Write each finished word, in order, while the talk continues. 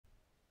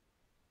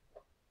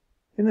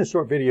In this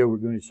short video, we're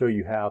going to show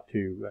you how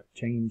to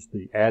change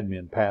the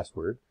admin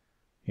password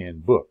in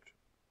Booked.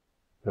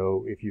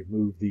 So if you've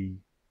moved the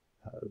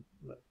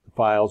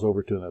files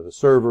over to another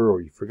server,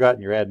 or you've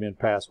forgotten your admin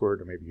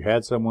password, or maybe you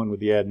had someone with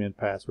the admin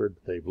password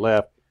but they've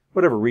left,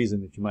 whatever reason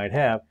that you might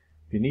have,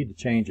 if you need to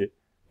change it,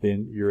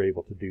 then you're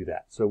able to do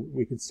that. So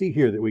we can see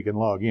here that we can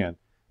log in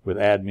with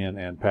admin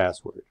and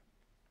password.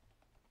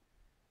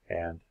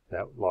 And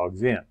that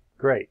logs in.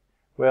 Great.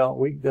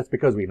 Well, that's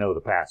because we know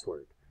the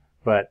password.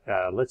 But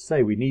let's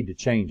say we need to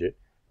change it,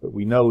 but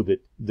we know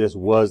that this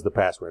was the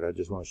password. I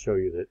just want to show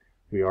you that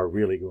we are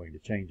really going to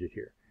change it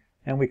here.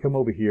 And we come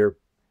over here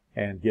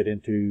and get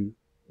into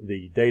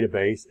the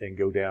database and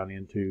go down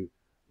into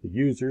the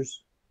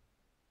users.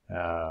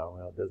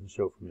 Well, it doesn't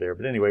show from there.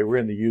 But anyway, we're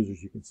in the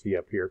users. You can see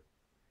up here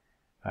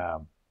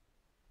that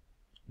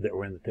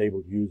we're in the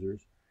table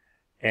users.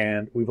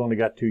 And we've only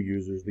got two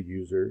users, the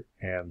user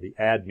and the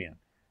admin.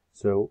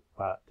 So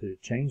to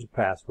change the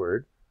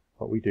password,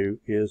 what we do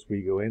is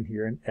we go in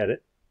here and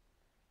edit.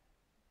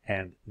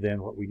 And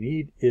then what we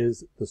need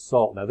is the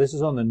salt. Now this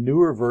is on the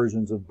newer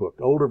versions of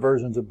Booked. Older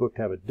versions of Booked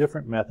have a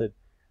different method,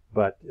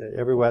 but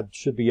everyone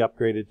should be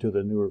upgraded to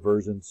the newer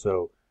version.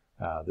 So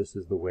this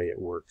is the way it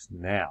works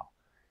now.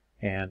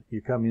 And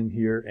you come in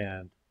here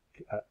and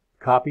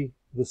copy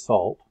the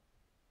salt,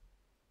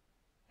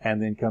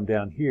 and then come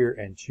down here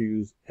and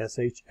choose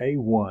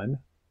SHA1.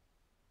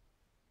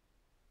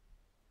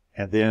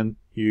 And then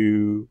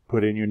you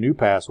put in your new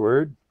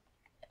password.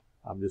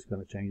 I'm just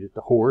going to change it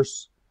to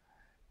horse.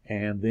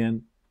 And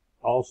then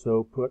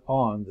also put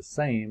on the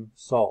same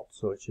salt.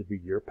 So it should be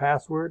your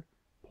password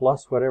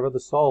plus whatever the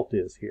salt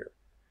is here.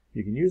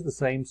 You can use the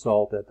same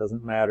salt. That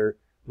doesn't matter.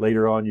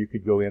 Later on you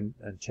could go in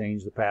and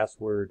change the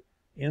password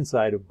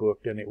inside of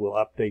Booked, and it will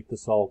update the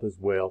salt as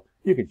well.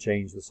 You can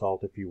change the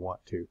salt if you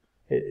want to.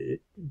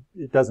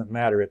 It doesn't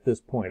matter at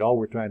this point. All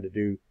we're trying to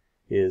do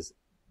is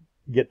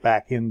get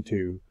back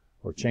into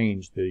or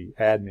change the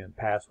admin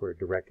password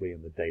directly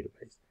in the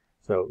database.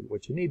 So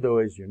what you need though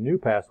is your new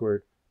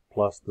password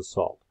plus the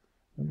salt.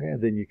 Okay,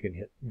 and then you can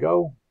hit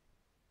go.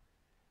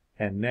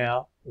 And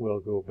now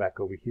we'll go back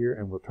over here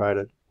and we'll try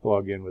to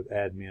log in with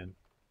admin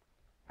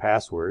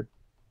password.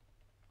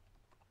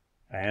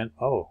 And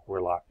oh,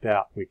 we're locked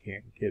out. We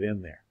can't get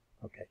in there.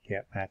 Okay,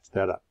 can't match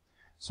that up.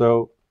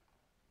 So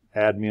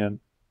admin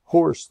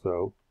horse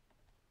though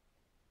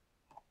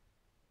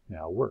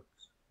now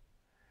works.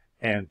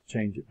 And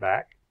change it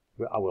back.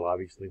 Well,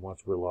 obviously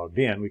once we're logged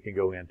in, we can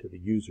go into the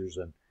users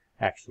and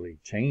actually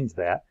change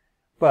that.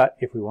 But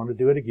if we want to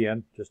do it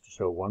again, just to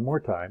show one more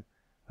time,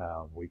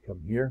 we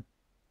come here,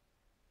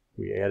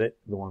 we edit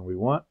the one we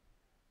want,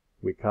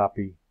 we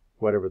copy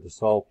whatever the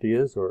salt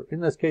is, or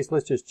in this case,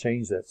 let's just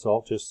change that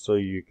salt just so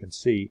you can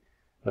see.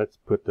 Let's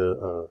put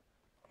the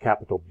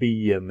capital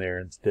B in there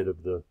instead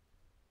of the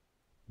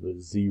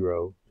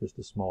 0, just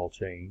a small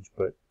change.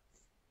 But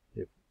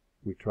if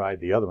we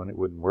tried the other one, it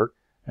wouldn't work.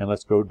 And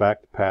let's go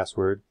back to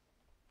password,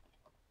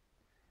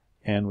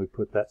 and we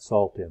put that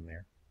salt in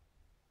there.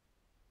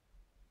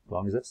 As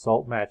long as that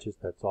salt matches,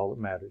 that's all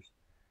that matters.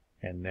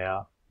 And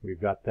now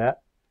we've got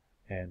that,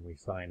 and we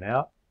sign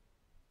out.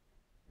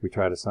 We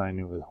try to sign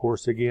in with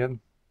horse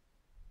again.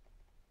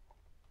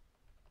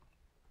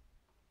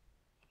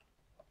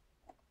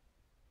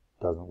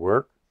 Doesn't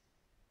work.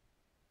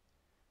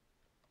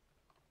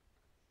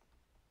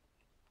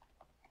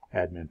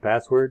 Admin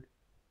password.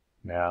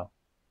 Now,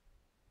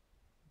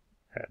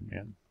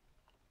 admin.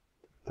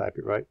 Type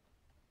it right.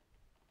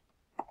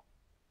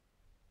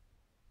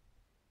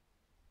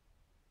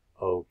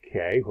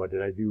 Okay, what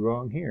did I do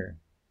wrong here?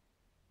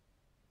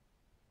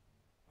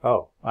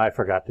 Oh, I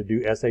forgot to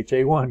do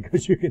SHA1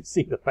 because you can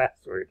see the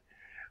password.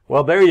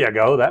 Well, there you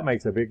go. That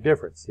makes a big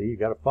difference. See, you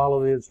got to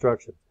follow the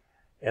instructions.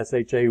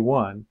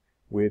 SHA1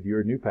 with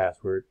your new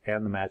password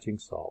and the matching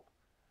salt.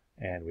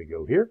 And we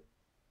go here.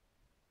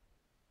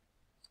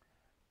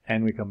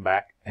 And we come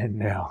back, and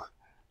now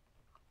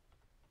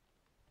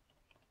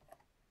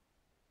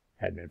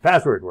admin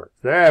password works.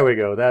 There we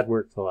go. That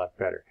works a lot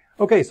better.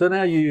 Okay, so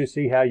now you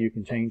see how you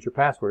can change your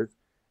passwords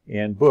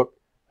in Booked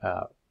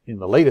in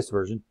the latest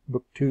version,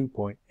 Booked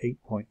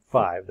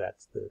 2.8.5.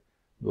 That's the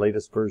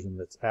latest version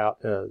that's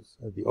out as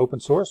the open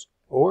source.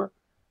 Or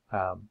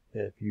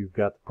if you've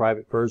got the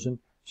private version,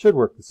 should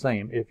work the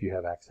same if you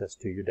have access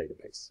to your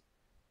database.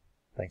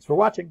 Thanks for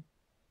watching.